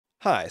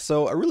Hi,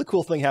 so a really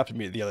cool thing happened to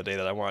me the other day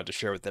that I wanted to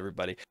share with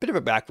everybody. Bit of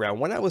a background,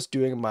 when I was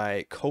doing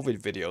my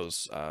COVID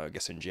videos, I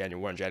guess in January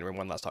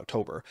 1 last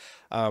October,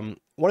 one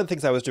of the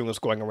things I was doing was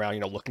going around,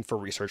 looking for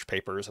research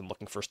papers and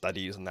looking for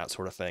studies and that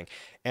sort of thing.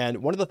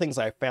 And one of the things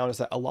I found is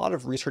that a lot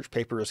of research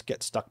papers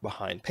get stuck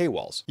behind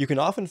paywalls. You can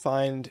often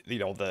find,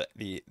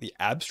 the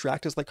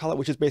abstract, as they call it,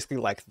 which is basically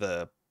like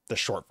the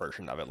short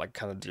version of it, like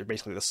kind of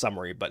basically the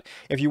summary. But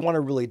if you want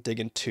to really dig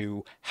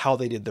into how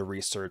they did the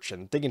research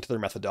and dig into their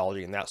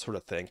methodology and that sort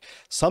of thing,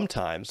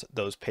 sometimes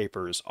those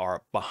papers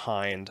are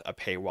behind a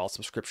paywall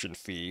subscription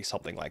fee,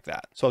 something like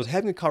that. So I was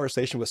having a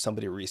conversation with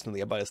somebody recently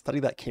about a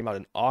study that came out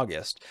in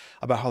August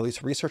about how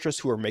these researchers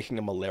who are making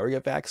a malaria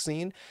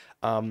vaccine,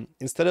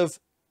 instead of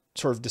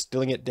sort of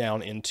distilling it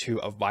down into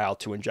a vial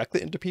to inject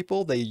it into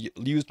people, they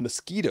used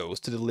mosquitoes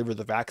to deliver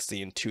the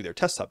vaccine to their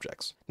test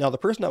subjects. Now, the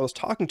person I was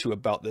talking to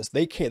about this,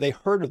 they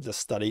heard of this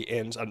study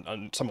in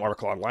some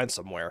article online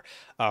somewhere.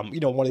 One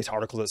of these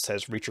articles that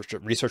says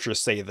researchers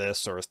say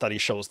this or a study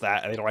shows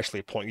that, and they don't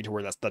actually point you to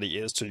where that study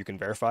is so you can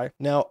verify.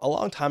 Now, a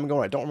long time ago,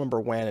 and I don't remember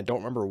when, I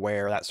don't remember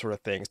where, that sort of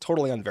thing. It's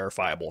totally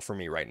unverifiable for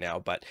me right now,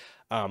 but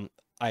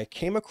I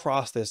came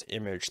across this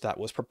image that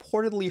was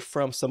purportedly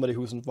from somebody who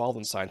was involved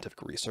in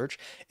scientific research.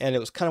 And it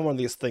was kind of one of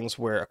these things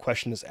where a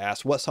question is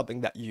asked, what's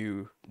something that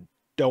you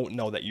don't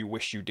know that you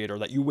wish you did, or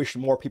that you wish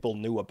more people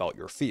knew about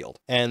your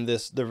field? And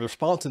the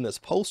response in this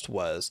post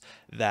was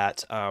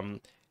that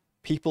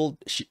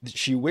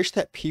she wished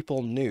that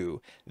people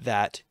knew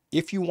that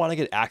if you want to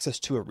get access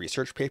to a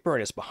research paper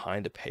and it's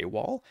behind a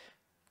paywall,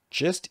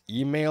 just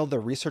email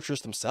the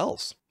researchers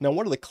themselves. Now,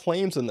 one of the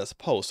claims in this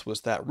post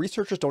was that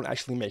researchers don't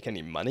actually make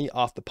any money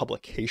off the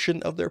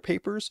publication of their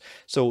papers.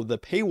 So the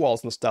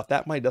paywalls and stuff,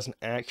 that money doesn't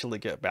actually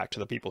get back to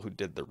the people who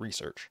did the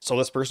research. So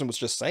this person was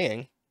just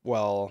saying,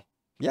 well,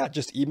 yeah,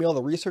 just email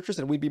the researchers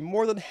and we'd be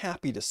more than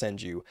happy to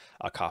send you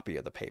a copy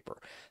of the paper.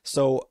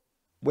 So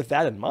with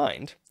that in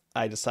mind,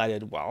 I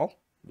decided, well,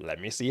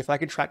 let me see if I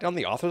can track down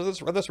the authors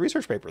of this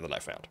research paper that I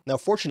found. Now,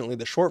 fortunately,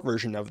 the short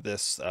version of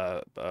this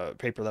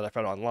paper that I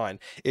found online,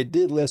 it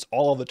did list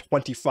all of the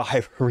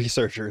 25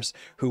 researchers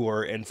who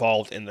were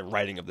involved in the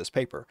writing of this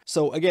paper.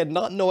 So again,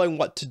 not knowing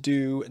what to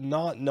do,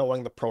 not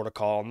knowing the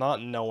protocol,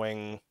 not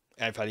knowing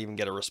if I'd even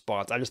get a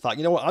response, I just thought,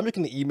 you know what, I'm just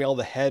going to email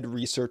the head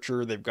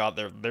researcher. They've got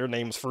their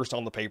names first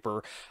on the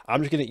paper.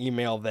 I'm just going to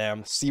email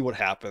them, see what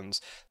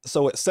happens.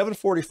 So at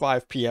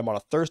 7:45 p.m. on a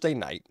Thursday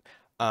night,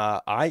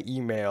 I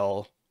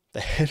email the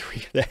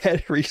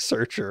head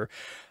researcher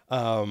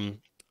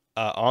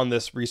on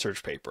this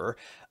research paper,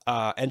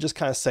 and just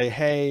kind of say,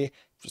 hey,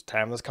 just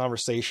having this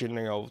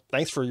conversation,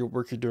 thanks for your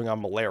work you're doing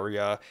on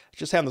malaria.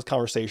 Just having this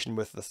conversation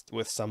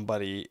with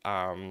somebody.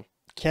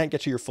 Can't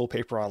get to your full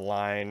paper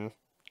online.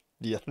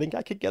 Do you think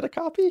I could get a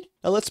copy?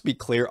 Now, let's be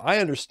clear. I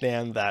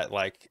understand that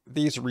like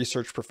these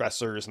research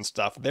professors and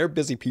stuff, they're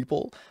busy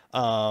people.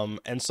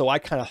 And so I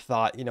kind of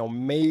thought,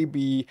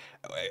 maybe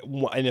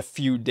in a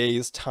few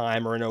days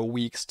time or in a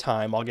week's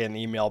time, I'll get an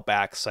email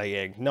back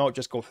saying, no,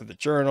 just go through the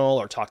journal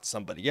or talk to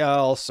somebody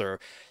else,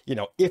 or,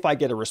 if I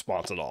get a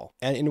response at all.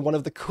 And in one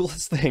of the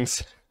coolest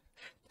things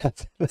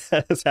that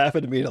has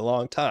happened to me in a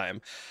long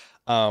time,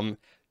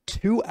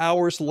 2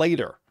 hours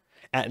later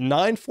at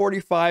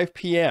 9:45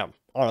 p.m.,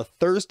 on a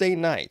Thursday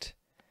night,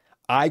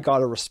 I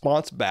got a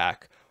response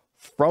back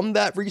from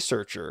that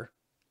researcher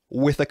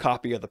with a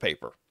copy of the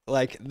paper.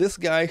 Like, this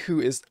guy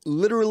who is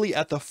literally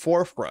at the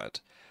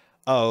forefront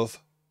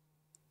of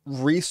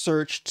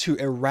research to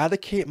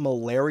eradicate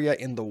malaria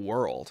in the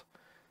world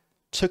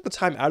took the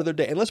time out of their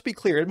day. And let's be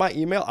clear, in my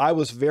email, I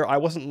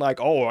wasn't like,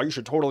 oh, you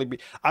should totally be.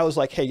 I was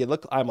like, hey,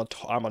 look, I'm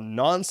a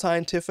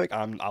non-scientific,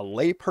 I'm a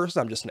lay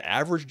person, I'm just an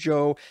average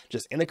Joe,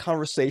 just in a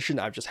conversation.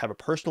 I just have a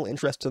personal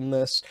interest in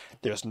this.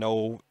 There's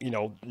no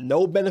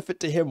benefit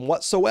to him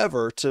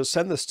whatsoever to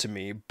send this to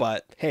me.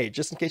 But hey,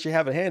 just in case you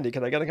have it handy,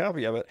 can I get a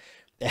copy of it?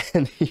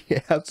 And he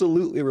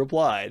absolutely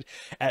replied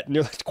at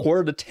nearly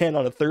 9:45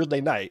 on a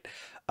Thursday night,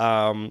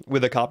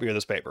 with a copy of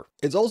this paper.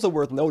 It's also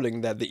worth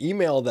noting that the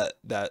email that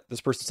this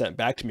person sent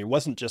back to me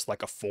wasn't just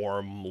like a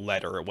form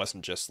letter. It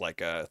wasn't just like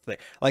a thing.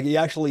 Like, he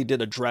actually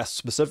did address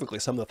specifically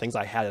some of the things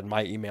I had in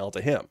my email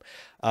to him.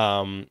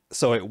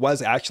 So it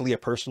was actually a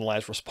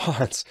personalized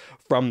response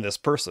from this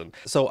person.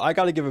 So I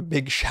got to give a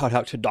big shout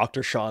out to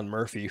Dr. Sean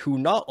Murphy, who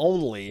not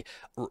only,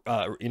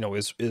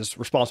 is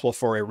responsible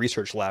for a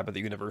research lab at the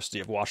University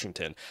of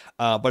Washington,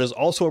 but is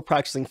also a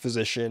practicing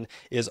physician,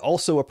 is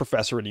also a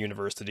professor at a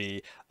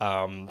university.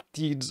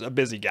 He's a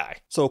busy guy.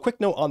 So a quick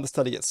note on the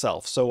study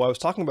itself. So I was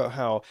talking about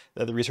how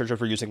the researchers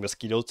were using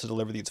mosquitoes to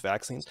deliver these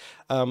vaccines.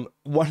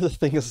 One of the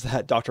things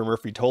that Dr.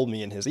 Murphy told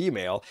me in his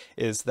email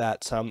is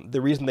that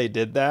the reason they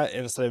did that,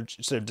 instead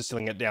of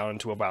distilling it down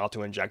into a vial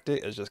to inject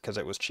it, is just because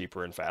it was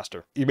cheaper and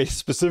faster. He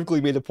specifically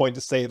made a point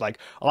to say, like,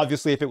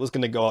 obviously if it was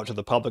going to go out to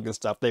the public and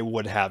stuff, they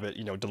would have it,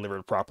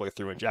 delivered properly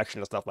through injection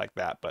and stuff like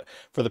that. But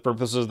for the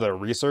purposes of their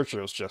research, it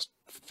was just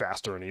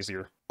faster and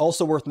easier.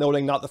 Also worth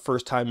noting, not the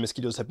first time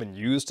mosquitoes have been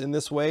used in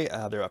this way.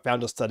 I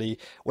found a study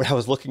when I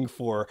was looking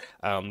for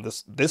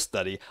this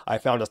study. I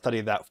found a study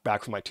that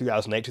back from like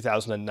 2008,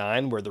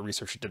 2009, where the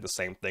researchers did the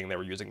same thing. They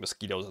were using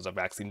mosquitoes as a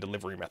vaccine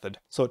delivery method.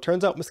 So it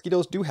turns out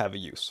mosquitoes do have a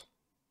use.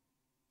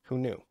 Who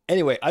knew?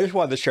 Anyway, I just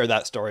wanted to share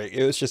that story.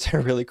 It was just a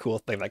really cool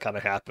thing that kind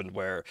of happened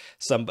where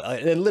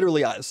and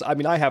literally, I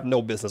mean, I have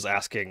no business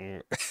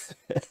asking,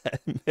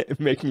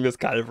 making this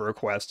kind of a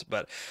request,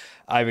 but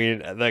I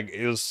mean, like,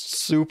 it was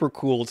super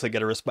cool to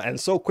get a response, and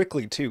so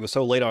quickly too,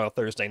 so late on a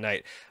Thursday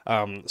night.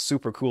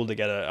 Super cool to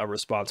get a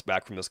response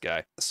back from this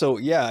guy. So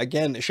yeah,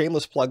 again,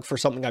 shameless plug for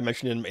something I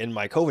mentioned in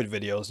my COVID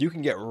videos. You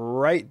can get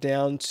right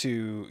down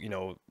to, you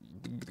know,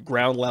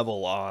 ground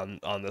level on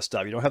this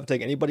stuff. You don't have to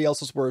take anybody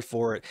else's word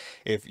for it.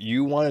 If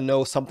you want to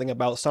know something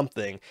about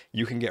something,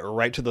 you can get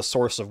right to the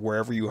source of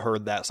wherever you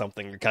heard that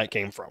something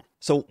came from.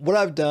 So what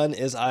I've done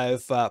is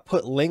I've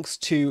put links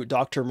to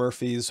Dr.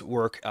 Murphy's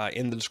work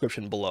in the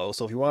description below.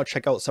 So if you want to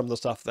check out some of the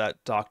stuff that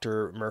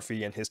Dr.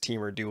 Murphy and his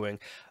team are doing,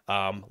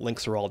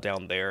 links are all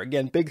down there.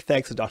 Again, big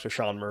thanks to Dr.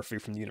 Sean Murphy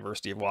from the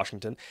University of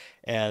Washington.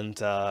 And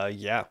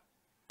yeah,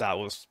 that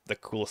was the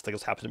coolest thing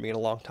that's happened to me in a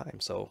long time.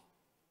 So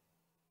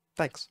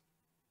thanks.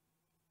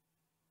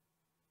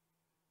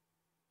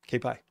 Okay,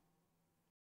 bye.